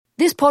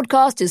This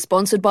podcast is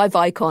sponsored by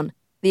Vicon,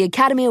 the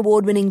Academy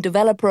Award-winning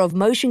developer of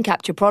motion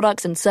capture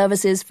products and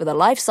services for the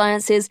life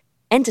sciences,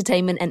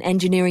 entertainment, and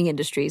engineering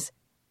industries.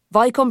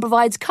 Vicon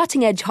provides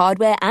cutting-edge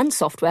hardware and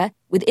software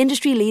with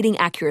industry-leading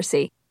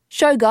accuracy.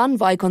 Shogun,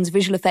 Vicon's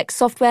visual effects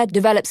software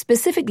developed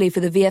specifically for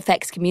the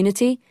VFX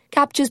community,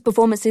 captures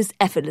performances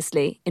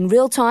effortlessly in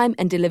real time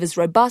and delivers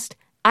robust,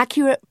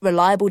 accurate,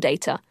 reliable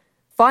data.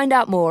 Find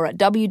out more at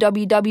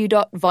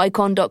www.vicon.com.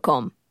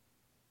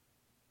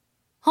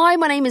 Hi,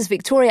 my name is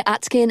Victoria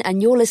Atkin, and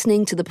you're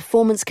listening to the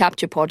Performance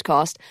Capture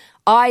Podcast.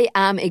 I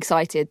am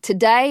excited.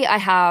 Today, I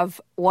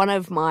have one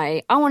of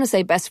my,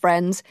 best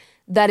friends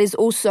that is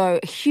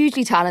also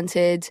hugely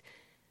talented,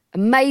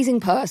 amazing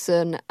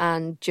person,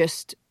 and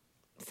just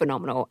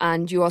phenomenal.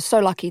 And you are so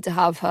lucky to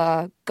have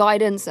her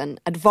guidance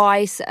and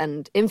advice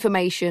and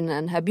information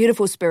and her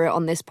beautiful spirit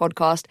on this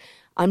podcast.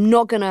 I'm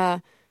not going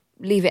to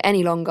leave it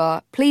any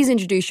longer. Please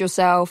introduce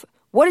yourself.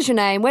 What is your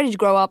name? Where did you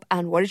grow up?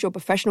 And what is your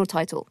professional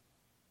title?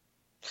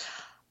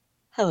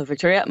 Hello,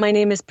 Victoria. My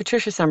name is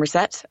Patricia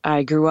Somerset.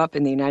 I grew up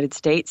in the United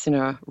States in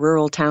a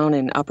rural town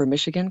in Upper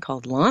Michigan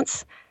called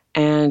Lawrence,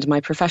 and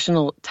my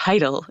professional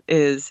title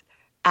is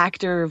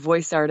actor,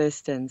 voice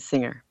artist, and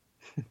singer.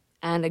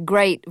 And a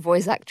great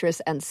voice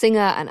actress and singer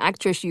and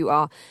actress you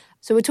are.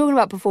 So we're talking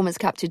about performance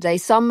capture today.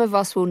 Some of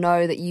us will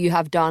know that you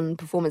have done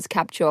performance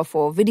capture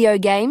for video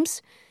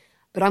games,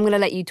 but I'm going to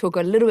let you talk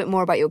a little bit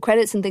more about your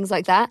credits and things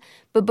like that.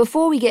 But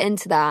before we get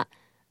into that,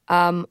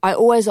 I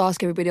always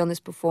ask everybody on this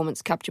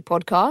performance capture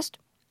podcast,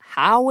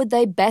 how would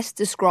they best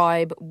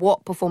describe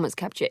what performance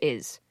capture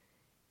is?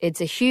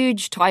 It's a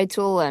huge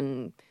title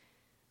and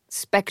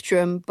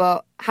spectrum,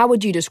 but how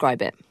would you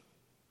describe it?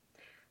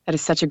 That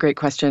is such a great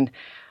question.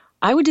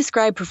 I would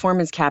describe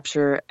performance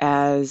capture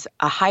as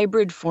a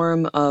hybrid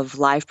form of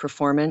live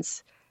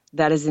performance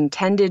that is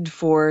intended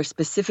for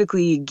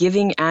specifically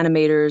giving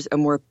animators a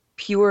more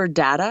pure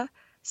data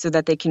so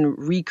that they can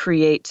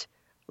recreate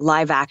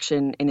live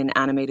action in an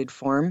animated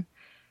form.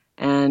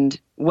 And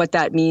what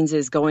that means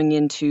is going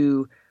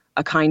into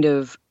a kind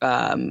of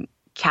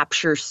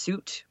capture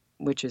suit,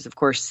 which is, of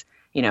course,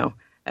 a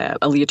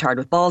leotard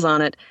with balls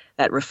on it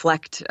that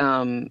reflect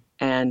and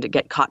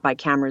get caught by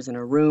cameras in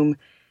a room.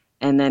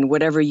 And then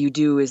whatever you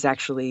do is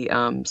actually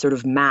sort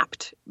of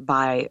mapped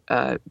by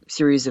a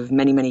series of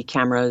many, many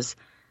cameras.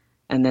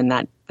 And then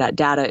that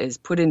data is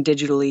put in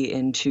digitally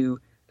into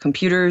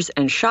computers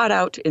and shot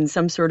out in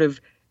some sort of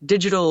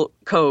digital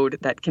code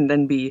that can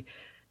then be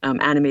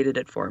animated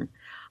at form.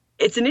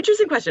 It's an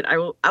interesting question.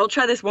 I'll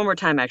try this one more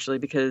time, actually,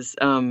 because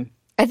I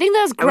think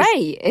that's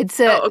great.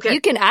 Okay. You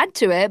can add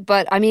to it,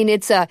 but I mean,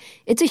 it's a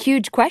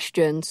huge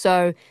question.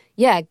 So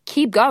yeah,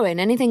 keep going.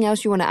 Anything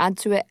else you want to add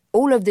to it?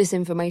 All of this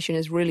information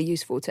is really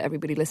useful to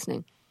everybody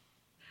listening.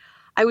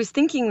 I was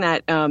thinking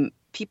that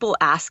people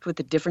ask what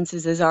the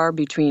differences are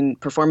between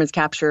performance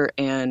capture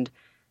and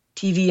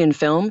TV and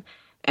film,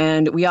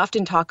 and we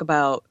often talk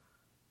about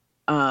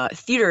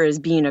theater as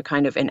being a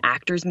kind of an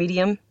actor's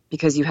medium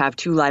because you have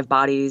two live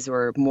bodies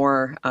or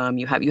more.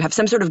 You have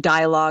some sort of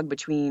dialogue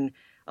between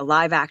a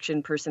live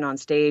action person on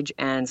stage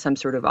and some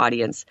sort of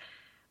audience.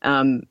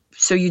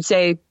 So you'd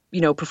say,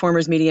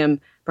 performer's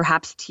medium,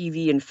 perhaps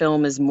TV and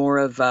film is more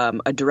of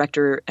a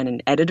director and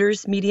an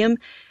editor's medium.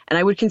 And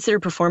I would consider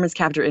performance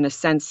capture, in a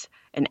sense,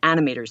 an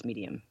animator's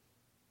medium.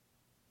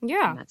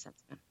 Yeah. In that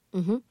sense. Yeah.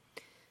 Mm-hmm.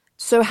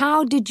 So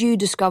how did you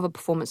discover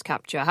performance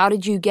capture? How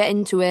did you get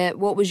into it?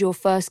 What was your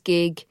first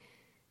gig?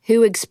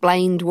 Who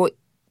explained what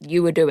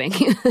you were doing?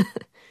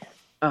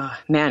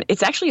 Man,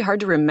 it's actually hard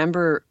to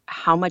remember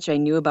how much I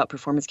knew about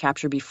performance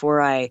capture before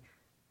I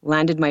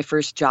landed my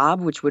first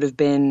job, which would have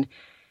been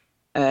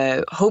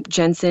Hope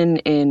Jensen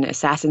in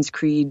Assassin's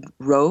Creed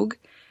Rogue.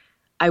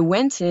 I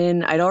went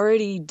in, I'd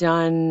already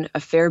done a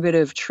fair bit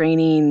of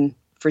training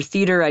for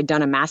theater. I'd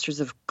done a master's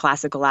of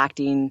classical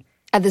acting.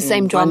 At the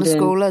same drama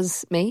school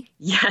as me?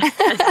 Yes,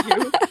 as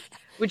you,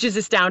 which is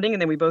astounding.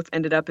 And then we both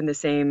ended up in the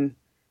same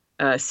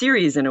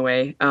series in a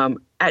way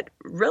at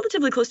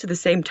relatively close to the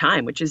same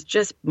time, which is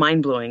just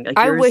mind-blowing. Like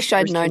I wish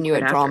I'd known you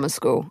at drama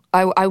school.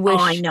 I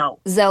wish I know.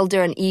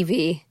 Zelda and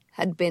Evie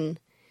had been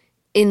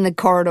in the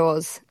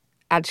corridors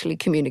actually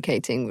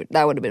communicating.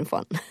 That would have been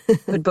fun.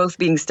 But both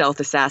being stealth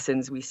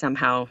assassins, we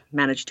somehow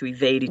managed to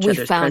evade each other's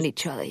We found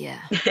each other, yeah.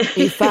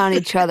 We found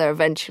each other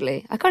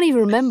eventually. I can't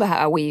even remember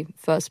how we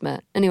first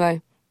met. Anyway,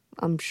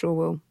 I'm sure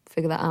we'll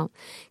figure that out.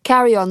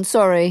 Carry on,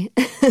 sorry.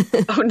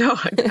 Oh, no,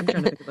 I'm trying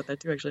to think about that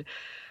too, actually.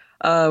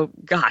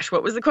 Gosh,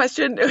 what was the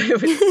question?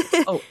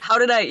 How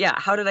did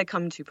I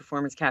come to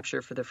performance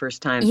capture for the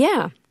first time?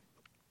 Yeah.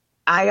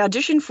 I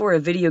auditioned for a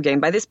video game.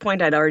 By this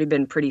point, I'd already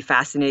been pretty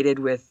fascinated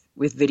with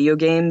video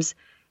games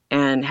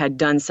and had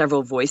done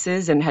several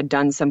voices and had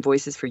done some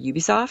voices for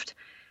Ubisoft.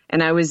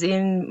 And I was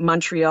in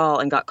Montreal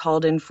and got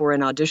called in for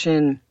an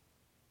audition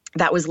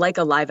that was like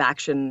a live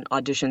action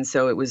audition.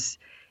 So it was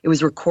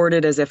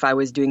recorded as if I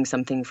was doing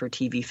something for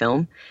TV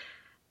film.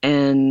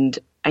 And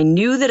I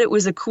knew that it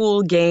was a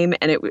cool game,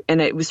 and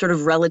it was sort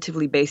of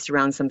relatively based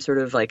around some sort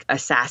of like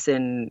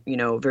assassin,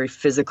 very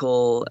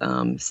physical,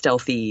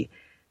 stealthy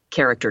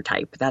character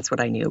type. That's what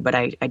I knew, but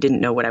I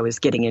didn't know what I was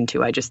getting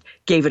into. I just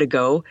gave it a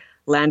go,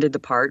 landed the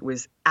part,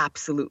 was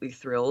absolutely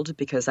thrilled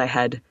because I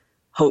had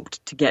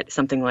hoped to get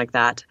something like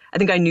that. I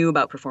think I knew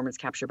about performance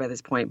capture by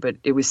this point, but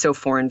it was so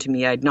foreign to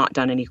me. I'd not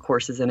done any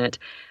courses in it.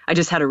 I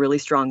just had a really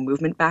strong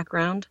movement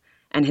background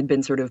and had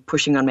been sort of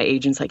pushing on my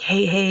agents like,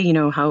 hey,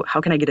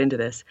 how can I get into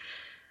this?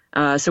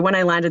 So when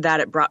I landed that,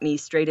 it brought me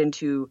straight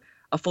into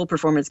a full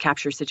performance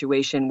capture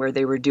situation where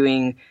they were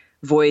doing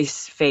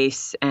voice,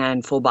 face,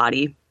 and full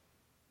body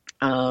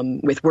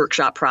with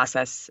workshop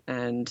process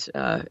and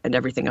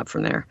everything up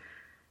from there.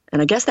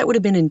 And I guess that would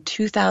have been in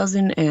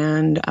 2000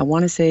 and I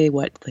want to say,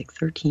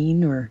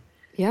 13 or?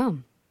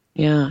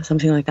 Yeah,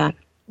 something like that.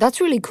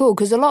 That's really cool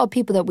because a lot of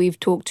people that we've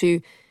talked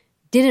to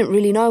didn't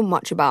really know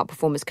much about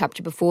performance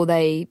capture before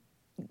they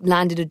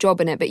landed a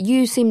job in it. But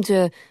you seem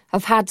to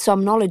have had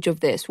some knowledge of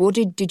this. Well,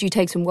 did you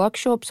take some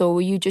workshops or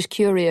were you just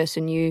curious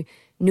and you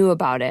knew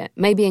about it?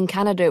 Maybe in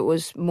Canada it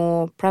was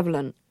more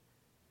prevalent.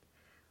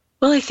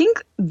 Well, I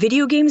think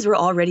video games were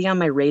already on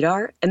my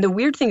radar. And the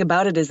weird thing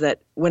about it is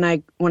that when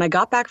I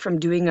got back from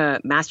doing a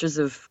Master's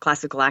of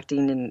Classical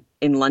Acting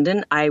in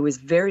London, I was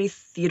very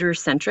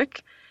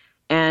theater-centric.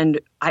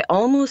 And I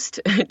almost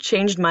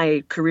changed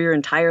my career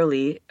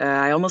entirely.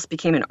 I almost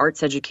became an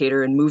arts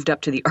educator and moved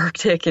up to the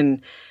Arctic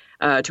and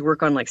to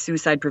work on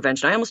suicide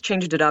prevention. I almost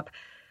changed it up.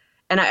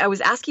 And I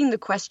was asking the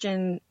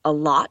question a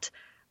lot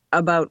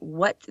about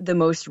what the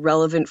most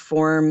relevant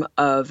form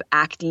of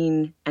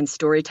acting and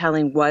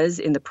storytelling was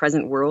in the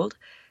present world,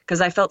 because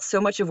I felt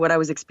so much of what I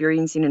was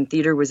experiencing in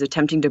theater was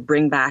attempting to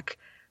bring back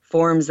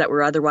forms that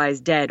were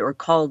otherwise dead or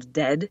called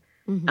dead,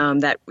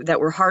 that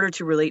were harder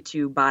to relate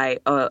to by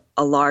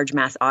a large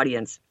mass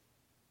audience.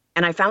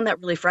 And I found that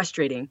really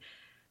frustrating.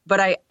 But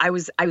I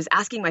was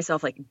asking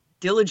myself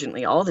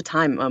diligently all the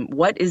time,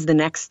 what is the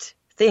next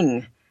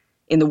thing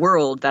in the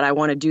world that I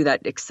want to do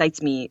that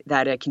excites me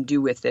that I can do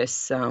with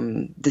this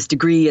this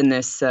degree and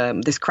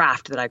this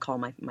craft that I call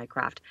my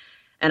craft.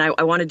 And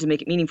I wanted to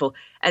make it meaningful.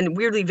 And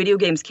weirdly, video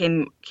games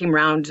came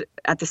around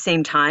at the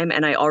same time,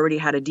 and I already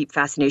had a deep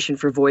fascination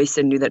for voice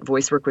and knew that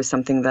voice work was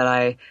something that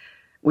I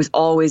was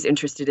always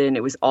interested in.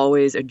 It was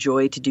always a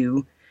joy to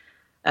do.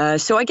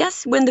 So I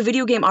guess when the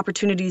video game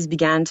opportunities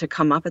began to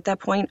come up at that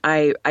point,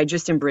 I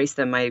just embraced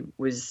them. I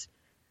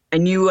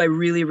knew I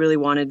really, really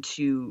wanted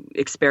to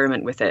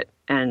experiment with it.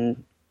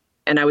 And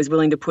I was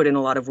willing to put in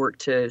a lot of work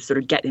to sort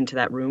of get into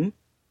that room.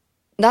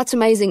 That's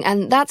amazing.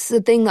 And that's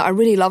the thing that I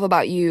really love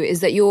about you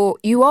is that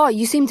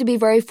you seem to be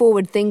very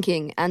forward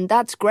thinking. And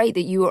that's great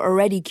that you were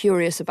already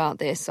curious about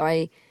this.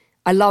 I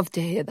love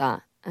to hear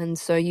that. And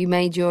so you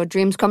made your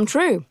dreams come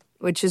true,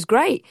 which is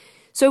great.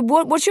 So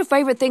what's your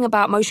favorite thing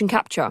about motion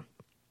capture?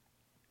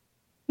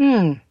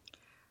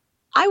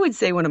 I would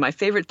say one of my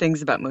favorite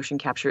things about motion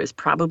capture is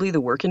probably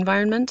the work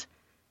environment,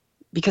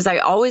 because I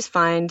always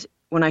find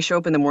when I show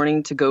up in the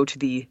morning to go to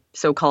the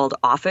so-called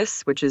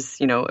office, which is,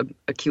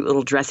 a cute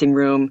little dressing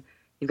room,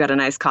 you've got a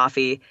nice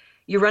coffee,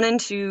 you run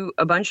into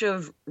a bunch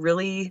of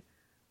really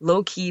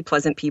low-key,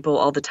 pleasant people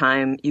all the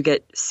time. You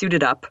get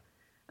suited up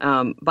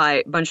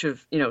by a bunch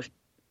of,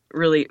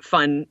 really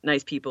fun,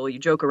 nice people. You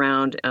joke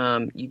around,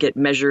 you get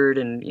measured,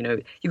 and,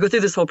 you go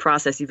through this whole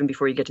process even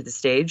before you get to the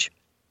stage.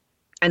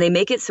 And they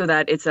make it so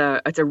that it's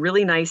a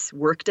really nice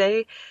work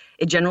day.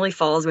 It generally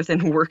falls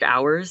within work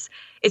hours.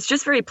 It's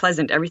just very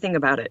pleasant, everything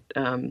about it.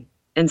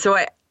 And so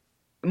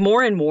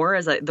more and more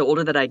the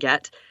older that I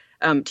get,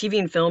 TV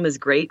and film is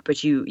great,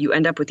 but you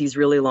end up with these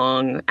really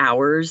long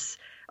hours,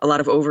 a lot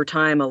of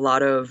overtime, a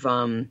lot of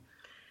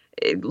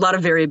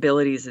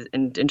variabilities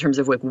in terms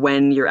of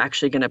when you're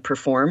actually going to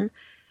perform.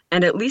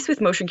 And at least with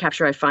motion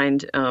capture, I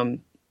find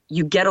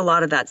you get a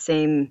lot of that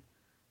same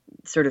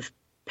sort of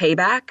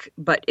payback,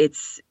 but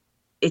it's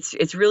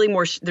really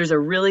more, there's a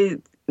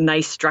really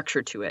nice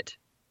structure to it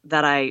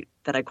that I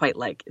quite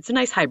like. It's a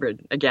nice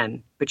hybrid,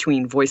 again,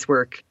 between voice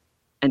work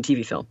and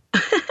TV film.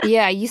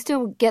 Yeah, you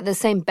still get the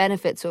same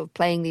benefits of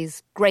playing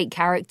these great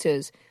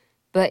characters,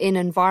 but in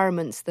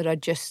environments that are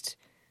just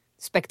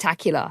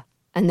spectacular.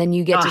 And then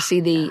you get to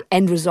see the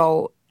end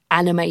result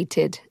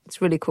animated.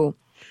 It's really cool.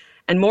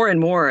 And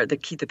more, the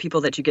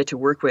people that you get to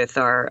work with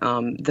are,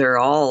 they're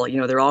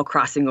all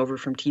crossing over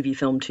from TV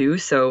film too.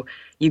 So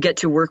you get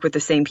to work with the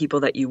same people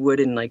that you would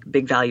in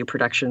big value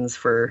productions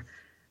for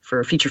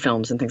feature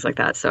films and things like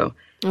that. So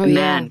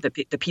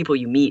the people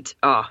you meet,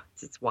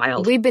 it's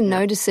wild. We've been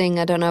noticing,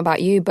 I don't know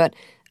about you, but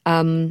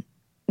that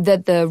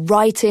the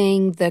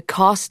writing, the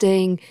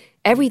casting,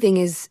 everything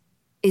is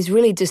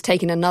really just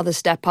taking another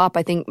step up.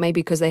 I think maybe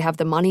because they have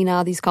the money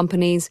now, these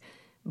companies,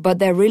 but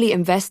they're really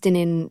investing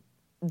in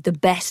the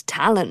best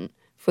talent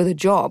for the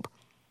job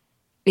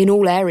in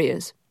all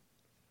areas.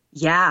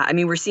 Yeah, I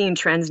mean, we're seeing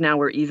trends now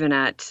where even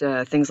at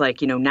things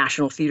like,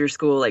 National Theatre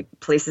School,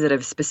 places that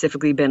have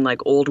specifically been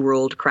old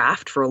world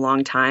craft for a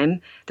long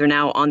time, they're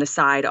now on the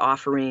side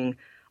offering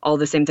all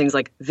the same things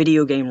like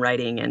video game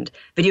writing, and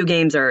video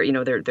games are,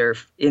 they're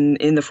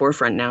in the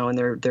forefront now, and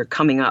they're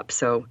coming up.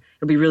 So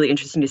it'll be really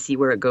interesting to see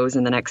where it goes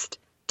in the next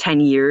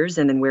 10 years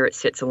and then where it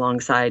sits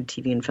alongside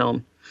TV and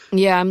film.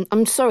 Yeah,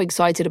 I'm so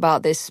excited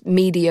about this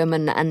medium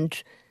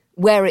and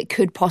where it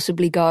could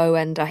possibly go.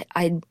 And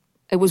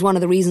it was one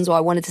of the reasons why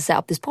I wanted to set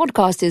up this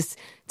podcast, is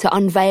to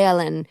unveil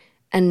and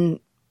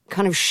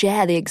kind of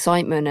share the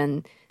excitement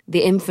and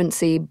the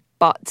infancy,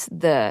 but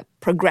the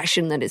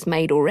progression that it's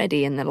made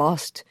already in the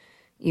last,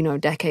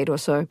 decade or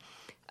so.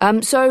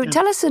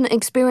 Tell us an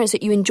experience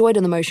that you enjoyed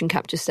on the motion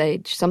capture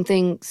stage,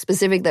 something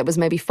specific that was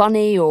maybe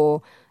funny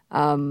or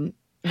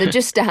that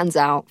just stands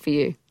out for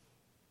you.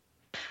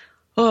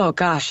 Oh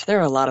gosh, there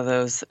are a lot of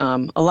those.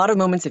 A lot of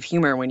moments of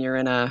humor when you're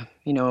in a,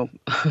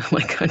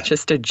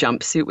 just a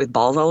jumpsuit with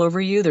balls all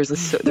over you. There's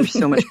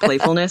so much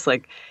playfulness,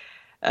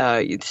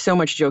 so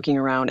much joking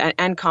around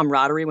and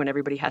camaraderie when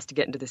everybody has to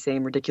get into the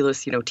same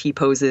ridiculous, T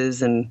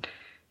poses, and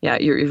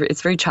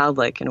it's very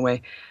childlike in a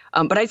way.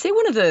 But I'd say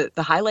one of the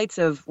highlights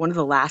of one of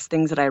the last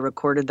things that I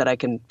recorded that I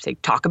can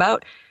talk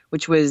about,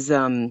 which was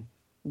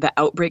the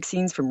outbreak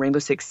scenes from Rainbow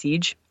Six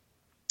Siege.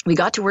 We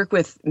got to work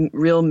with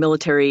real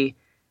military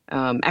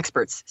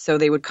experts. So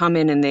they would come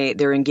in and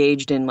they're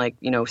engaged in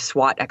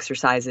SWAT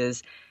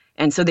exercises.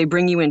 And so they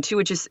bring you in too,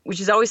 which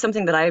is always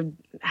something that I've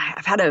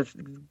had a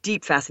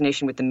deep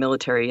fascination with the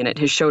military, and it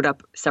has showed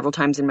up several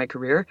times in my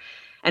career.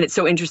 And it's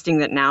so interesting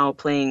that now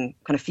playing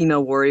kind of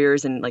female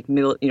warriors and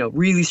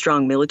really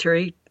strong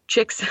military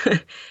chicks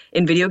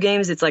in video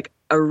games, it's like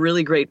a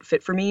really great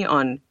fit for me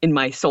in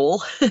my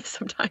soul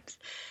sometimes.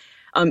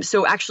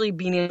 So actually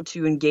being able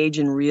to engage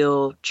in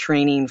real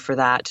training for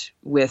that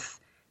with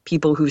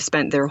people who've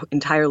spent their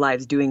entire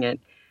lives doing it,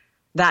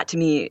 that to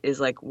me is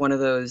like one of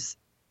those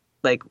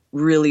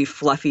really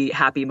fluffy,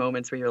 happy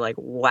moments where you're like,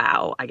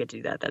 wow, I get to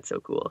do that. That's so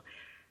cool.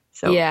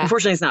 So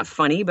Unfortunately, it's not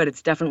funny, but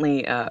it's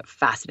definitely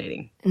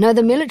fascinating. No,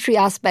 the military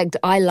aspect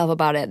I love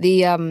about it.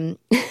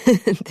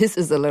 This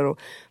is a little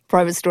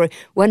private story.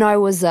 When I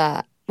was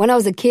a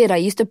kid, I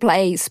used to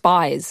play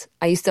spies.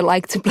 I used to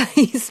like to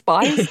play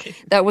spies.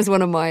 That was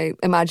one of my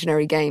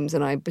imaginary games,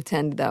 and I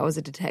pretended that I was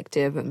a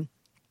detective. And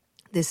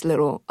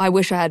I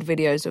wish I had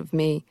videos of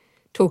me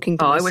talking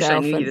to myself. I wish I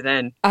knew you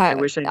then.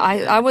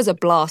 I was a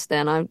blast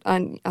then. I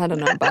don't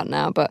know about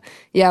now, but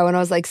yeah, when I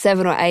was like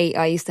 7 or 8,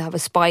 I used to have a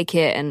spy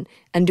kit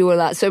and do all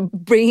that. So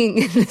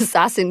bringing an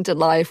assassin to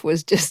life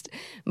was just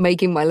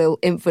making my little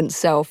infant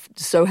self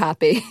so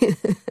happy.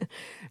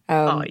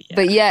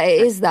 But yeah,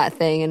 it is that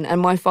thing.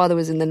 And my father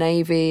was in the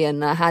Navy,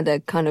 and I had a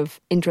kind of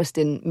interest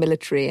in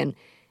military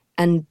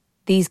and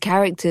these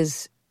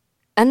characters,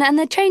 and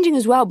they're changing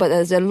as well. But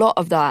there's a lot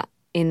of that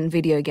in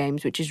video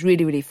games, which is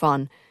really, really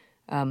fun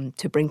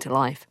to bring to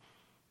life.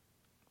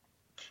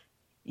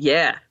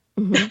 Yeah.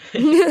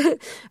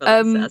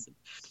 Mm-hmm.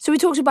 So we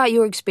talked about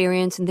your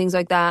experience and things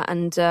like that.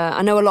 And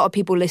I know a lot of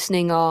people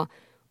listening are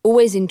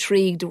always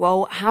intrigued.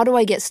 Well, how do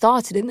I get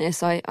started in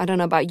this? I don't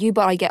know about you,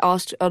 but I get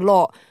asked a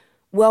lot,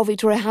 well,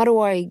 Victoria, how do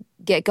I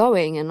get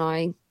going? And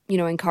I,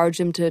 encourage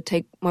them to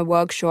take my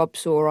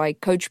workshops, or I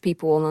coach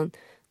people on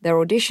their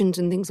auditions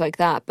and things like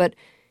that. But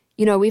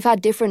we've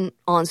had different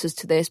answers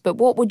to this, but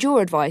what would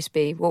your advice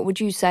be? What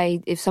would you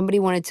say if somebody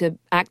wanted to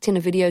act in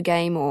a video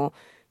game or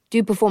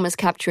do performance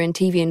capture in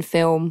TV and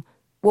film?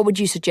 What would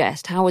you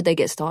suggest? How would they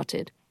get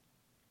started?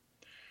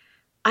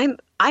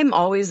 I'm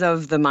always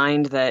of the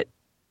mind that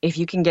if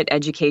you can get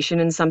education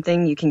in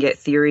something, you can get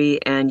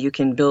theory, and you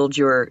can build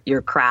your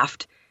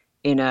craft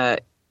in a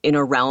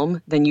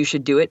realm, then you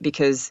should do it,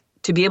 because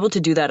to be able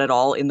to do that at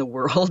all in the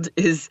world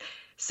is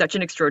such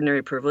an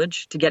extraordinary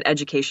privilege, to get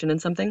education in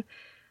something.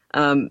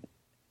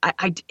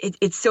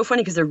 It's so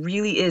funny because there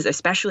really is,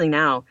 especially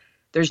now,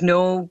 there's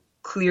no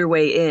clear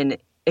way in,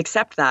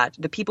 except that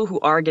the people who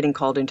are getting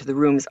called into the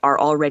rooms are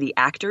already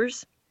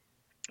actors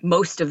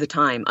most of the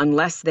time,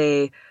 unless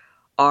they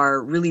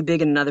are really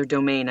big in another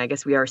domain. I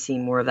guess we are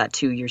seeing more of that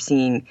too. You're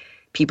seeing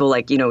people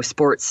like,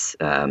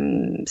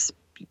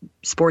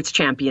 sports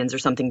champions or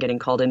something getting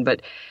called in,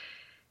 but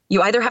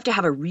you either have to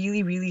have a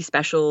really, really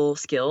special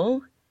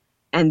skill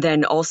and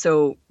then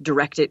also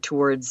direct it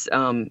towards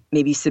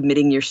maybe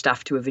submitting your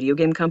stuff to a video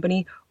game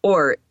company,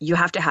 or you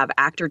have to have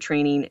actor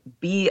training,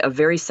 be a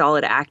very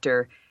solid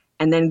actor,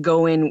 and then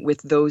go in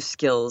with those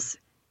skills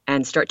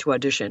and start to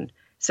audition.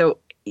 So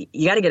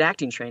you got to get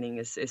acting training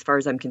as far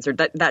as I'm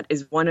concerned. That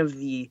is one of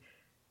the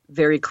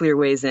very clear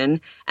ways in.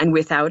 And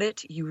without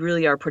it, you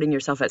really are putting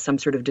yourself at some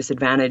sort of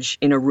disadvantage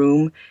in a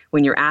room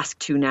when you're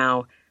asked to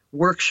now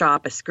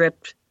workshop a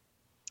script,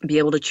 be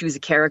able to choose a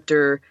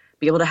character,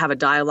 be able to have a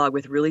dialogue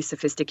with really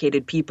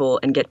sophisticated people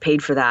and get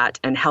paid for that,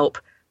 and help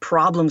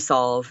problem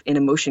solve in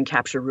a motion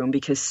capture room,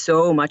 because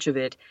so much of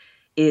it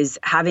is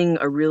having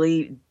a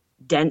really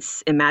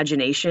dense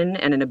imagination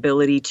and an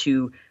ability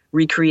to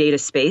recreate a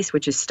space,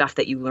 which is stuff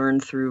that you learn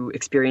through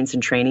experience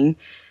and training,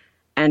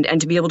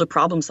 and to be able to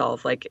problem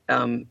solve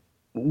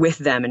with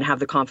them and have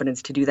the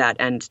confidence to do that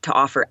and to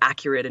offer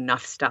accurate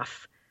enough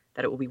stuff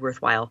that it will be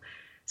worthwhile.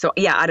 So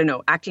yeah, I don't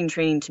know, acting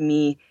training to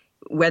me,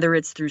 whether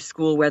it's through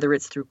school, whether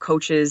it's through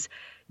coaches,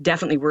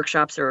 definitely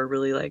workshops are a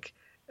really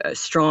a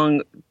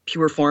strong,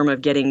 pure form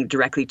of getting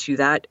directly to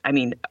that. I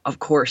mean, of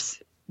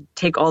course,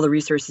 take all the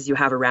resources you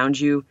have around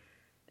you,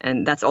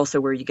 and that's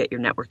also where you get your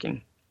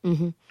networking.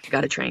 You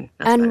got to train.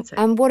 That's what I'd say.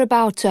 And what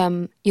about,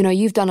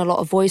 you've done a lot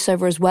of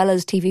voiceover as well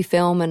as TV,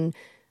 film, and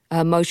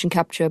motion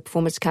capture,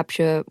 performance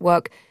capture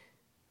work.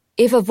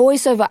 If a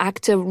voiceover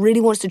actor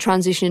really wants to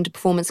transition into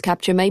performance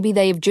capture, maybe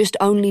they've just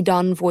only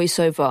done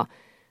voiceover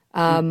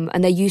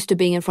and they're used to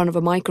being in front of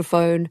a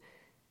microphone.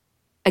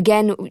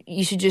 Again,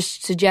 you should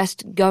just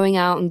suggest going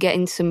out and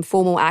getting some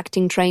formal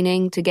acting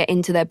training to get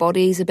into their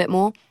bodies a bit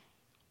more.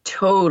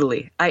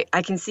 Totally.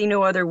 I can see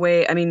no other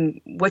way. I mean,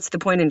 what's the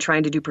point in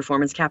trying to do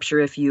performance capture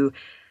if you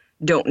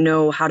don't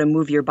know how to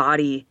move your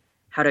body,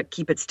 how to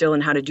keep it still,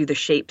 and how to do the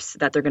shapes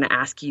that they're going to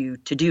ask you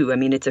to do? I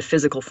mean, it's a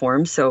physical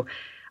form. So,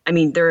 I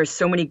mean, there are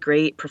so many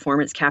great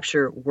performance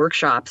capture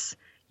workshops.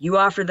 You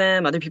offer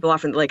them, other people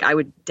offer them. Like, I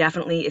would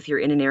definitely, if you're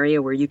in an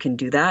area where you can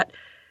do that,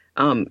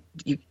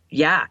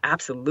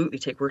 absolutely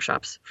take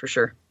workshops for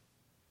sure.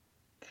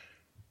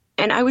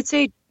 And I would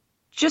say,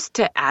 just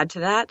to add to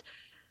that,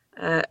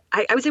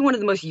 I would say one of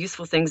the most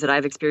useful things that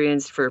I've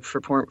experienced for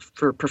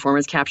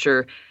performance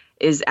capture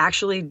is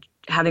actually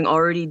having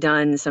already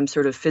done some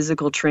sort of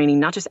physical training,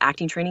 not just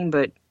acting training,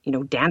 but,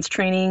 dance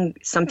training,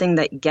 something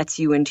that gets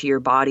you into your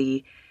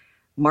body,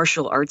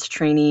 martial arts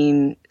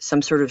training,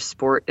 some sort of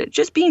sport,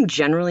 just being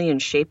generally in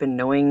shape and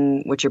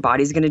knowing what your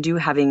body's going to do,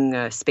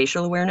 having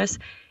spatial awareness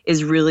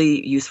is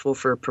really useful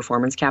for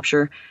performance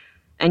capture.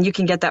 And you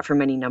can get that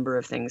from any number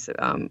of things.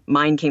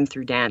 Mine came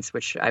through dance,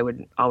 which I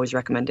would always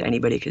recommend to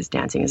anybody because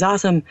dancing is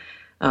awesome.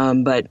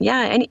 But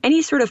yeah,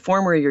 any sort of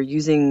form where you're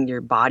using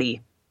your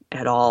body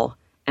at all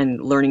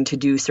and learning to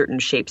do certain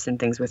shapes and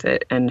things with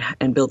it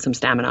and build some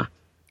stamina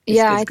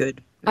is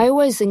good. I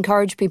always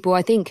encourage people,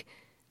 I think,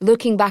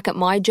 looking back at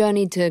my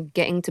journey to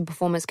getting to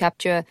performance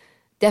capture,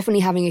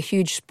 definitely having a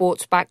huge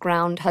sports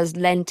background has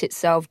lent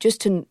itself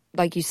just to,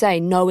 like you say,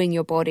 knowing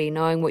your body,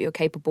 knowing what you're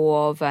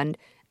capable of, and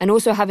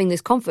also having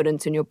this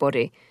confidence in your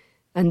body,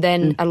 and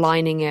then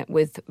aligning it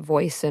with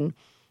voice and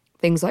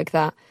things like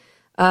that.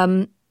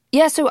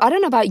 So I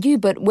don't know about you,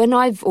 but when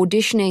I've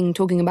auditioning,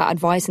 talking about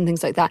advice and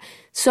things like that,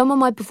 some of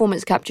my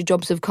performance capture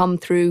jobs have come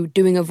through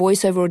doing a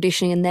voiceover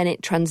auditioning and then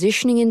it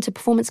transitioning into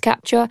performance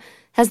capture.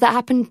 Has that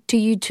happened to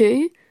you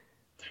too?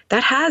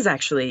 That has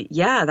actually.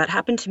 Yeah, that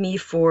happened to me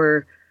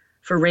for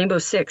Rainbow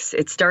Six.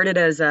 It started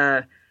as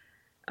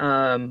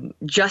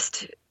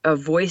just a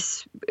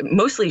voice,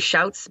 mostly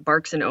shouts,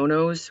 barks, and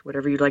onos,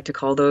 whatever you'd like to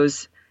call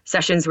those,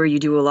 sessions where you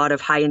do a lot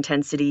of high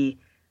intensity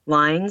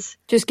lines.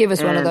 Just give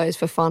us one of those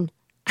for fun.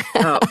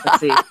 Oh, let's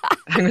see.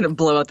 I'm going to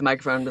blow out the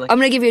microphone and be like, I'm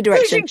going to give you a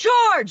direction. Raging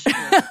charge!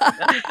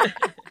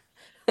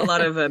 A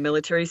lot of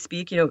military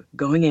speak,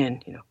 going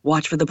in,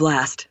 watch for the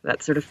blast,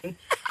 that sort of thing.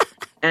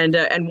 And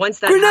once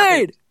that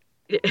Grenade!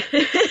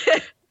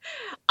 Happened,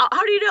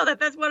 how do you know that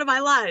that's one of my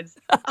lines?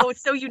 Oh,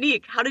 it's so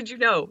unique. How did you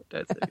know?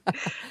 That's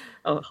it.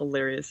 Oh,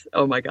 hilarious.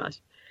 Oh, my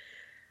gosh.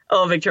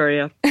 Oh,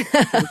 Victoria. You're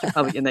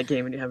probably in that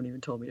game and you haven't even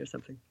told me or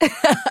something.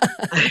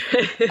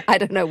 I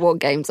don't know what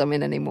games I'm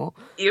in anymore.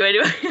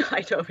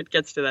 I know it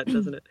gets to that,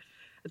 doesn't it?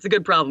 It's a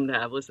good problem to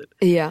have, listen.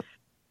 Yeah.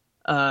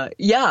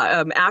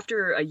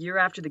 After a year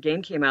after the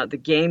game came out, the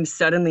game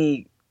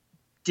suddenly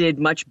did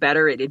much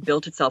better. It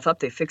built itself up.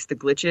 They fixed the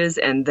glitches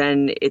and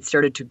then it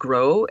started to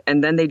grow.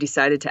 And then they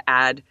decided to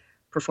add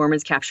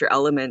performance capture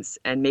elements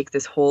and make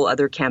this whole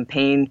other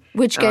campaign.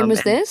 Which game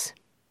was this?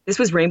 This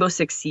was Rainbow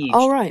Six Siege.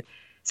 Oh, right.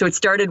 So it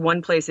started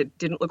one place. It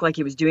didn't look like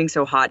it was doing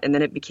so hot. And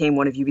then it became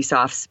one of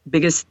Ubisoft's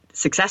biggest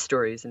success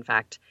stories, in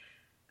fact.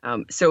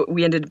 So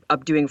we ended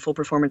up doing full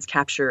performance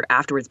capture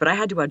afterwards. But I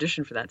had to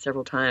audition for that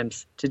several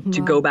times to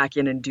go back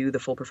in and do the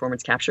full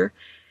performance capture.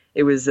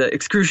 It was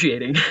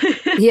excruciating.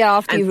 Yeah,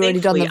 after you've already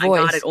done the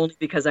voice. I got it only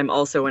because I'm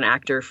also an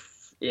actor,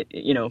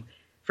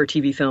 for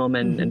TV, film,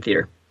 and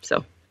theater.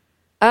 So,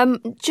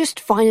 just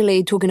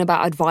finally talking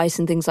about advice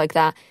and things like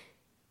that.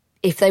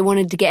 If they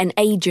wanted to get an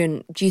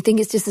agent, do you think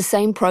it's just the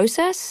same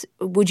process?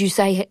 Would you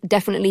say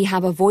definitely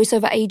have a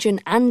voiceover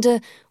agent and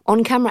a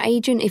on-camera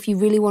agent if you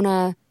really want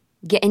to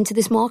get into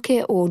this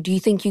market? Or do you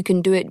think you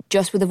can do it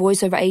just with a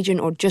voiceover agent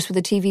or just with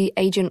a TV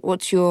agent?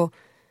 What's your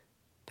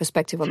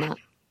perspective on that?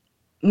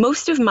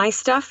 Most of my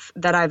stuff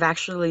that I've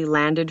actually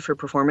landed for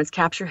performance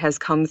capture has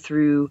come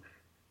through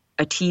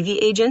a TV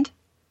agent,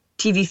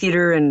 TV,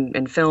 theater,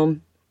 and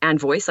film, and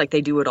voice, like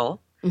they do it all.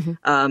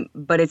 Mm-hmm.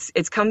 But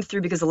it's come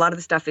through because a lot of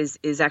the stuff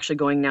is actually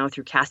going now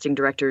through casting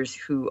directors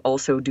who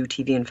also do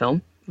TV and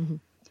film. Mm-hmm.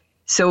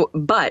 So,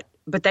 but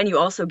then you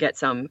also get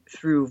some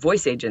through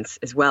voice agents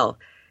as well.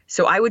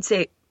 So I would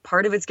say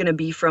part of it's going to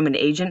be from an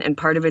agent and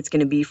part of it's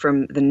going to be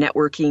from the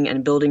networking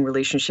and building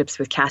relationships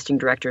with casting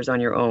directors on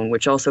your own,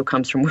 which also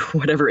comes from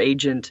whatever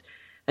agent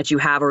that you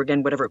have, or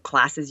again, whatever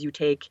classes you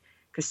take,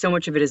 because so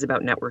much of it is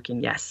about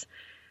networking. Yes.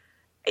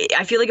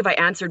 I feel like if I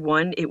answered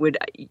one,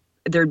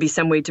 there'd be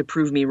some way to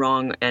prove me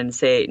wrong and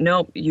say,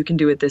 no, you can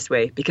do it this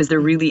way, because there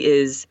really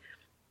is,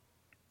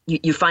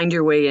 you find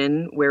your way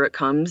in where it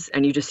comes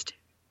and you just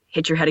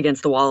hit your head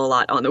against the wall a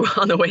lot on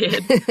the way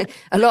in.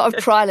 A lot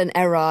of trial and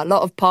error, a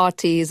lot of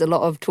parties, a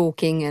lot of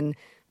talking and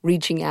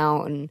reaching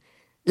out and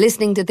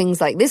listening to things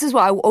like this is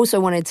what I also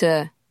wanted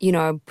to,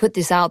 put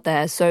this out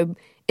there. So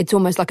it's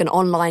almost like an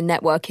online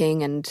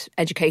networking and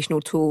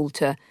educational tool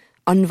to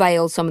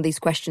unveil some of these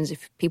questions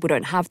if people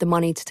don't have the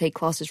money to take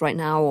classes right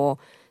now, or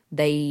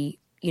they,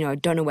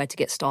 don't know where to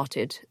get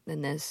started.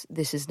 Then this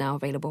is now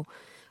available.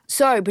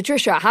 So,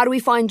 Patricia, how do we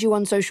find you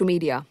on social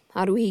media?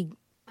 How do we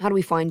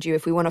find you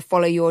if we want to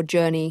follow your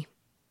journey?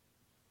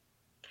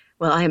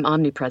 Well, I am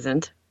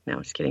omnipresent.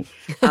 No, just kidding.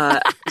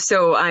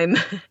 So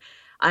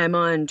I'm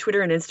on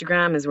Twitter and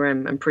Instagram is where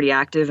I'm pretty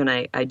active, and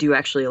I do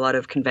actually a lot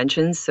of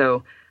conventions,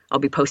 so I'll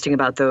be posting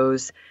about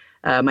those.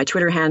 My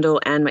Twitter handle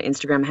and my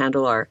Instagram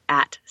handle are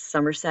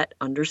 @Somerset_,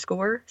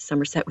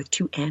 Somerset with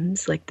 2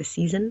 M's like the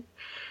season,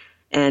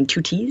 and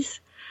 2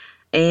 T's.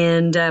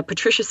 And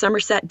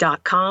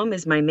PatriciaSummerset.com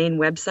is my main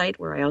website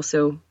where I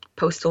also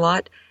post a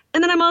lot.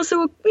 And then I'm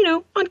also,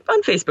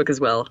 on Facebook as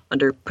well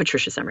under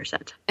Patricia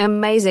Summerset.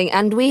 Amazing.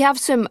 And we have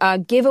some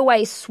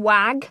giveaway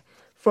swag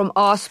from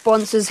our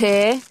sponsors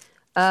here.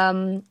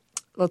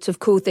 Lots of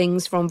cool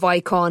things from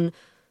Vicon,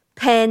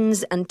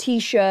 pens and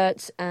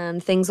T-shirts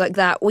and things like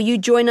that. Will you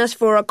join us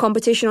for a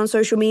competition on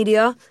social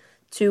media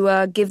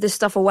to give this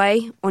stuff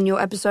away on your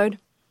episode?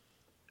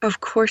 Of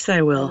course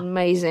I will.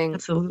 Amazing.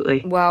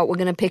 Absolutely. Well, we're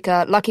going to pick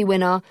a lucky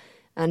winner,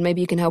 and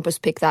maybe you can help us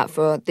pick that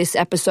for this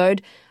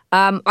episode.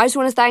 I just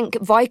want to thank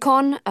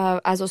Vicon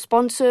as our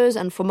sponsors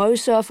and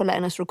Formosa for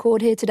letting us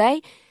record here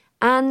today.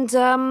 And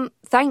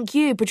thank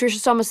you, Patricia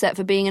Summerset,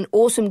 for being an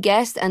awesome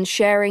guest and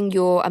sharing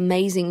your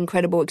amazing,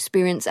 incredible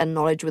experience and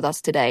knowledge with us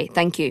today.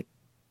 Thank you.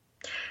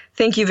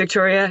 Thank you,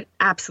 Victoria.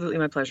 Absolutely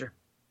my pleasure.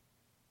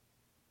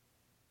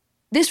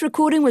 This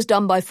recording was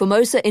done by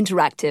Formosa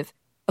Interactive,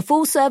 a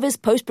full-service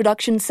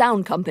post-production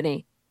sound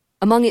company.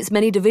 Among its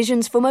many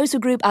divisions, Formosa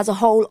Group as a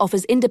whole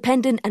offers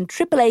independent and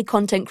AAA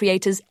content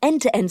creators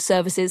end-to-end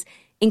services,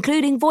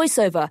 including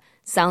voiceover,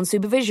 sound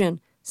supervision,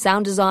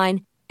 sound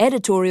design,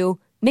 editorial,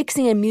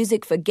 mixing and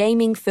music for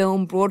gaming,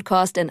 film,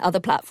 broadcast, and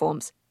other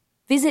platforms.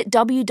 Visit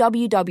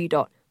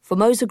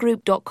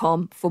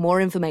www.formosagroup.com for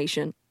more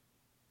information.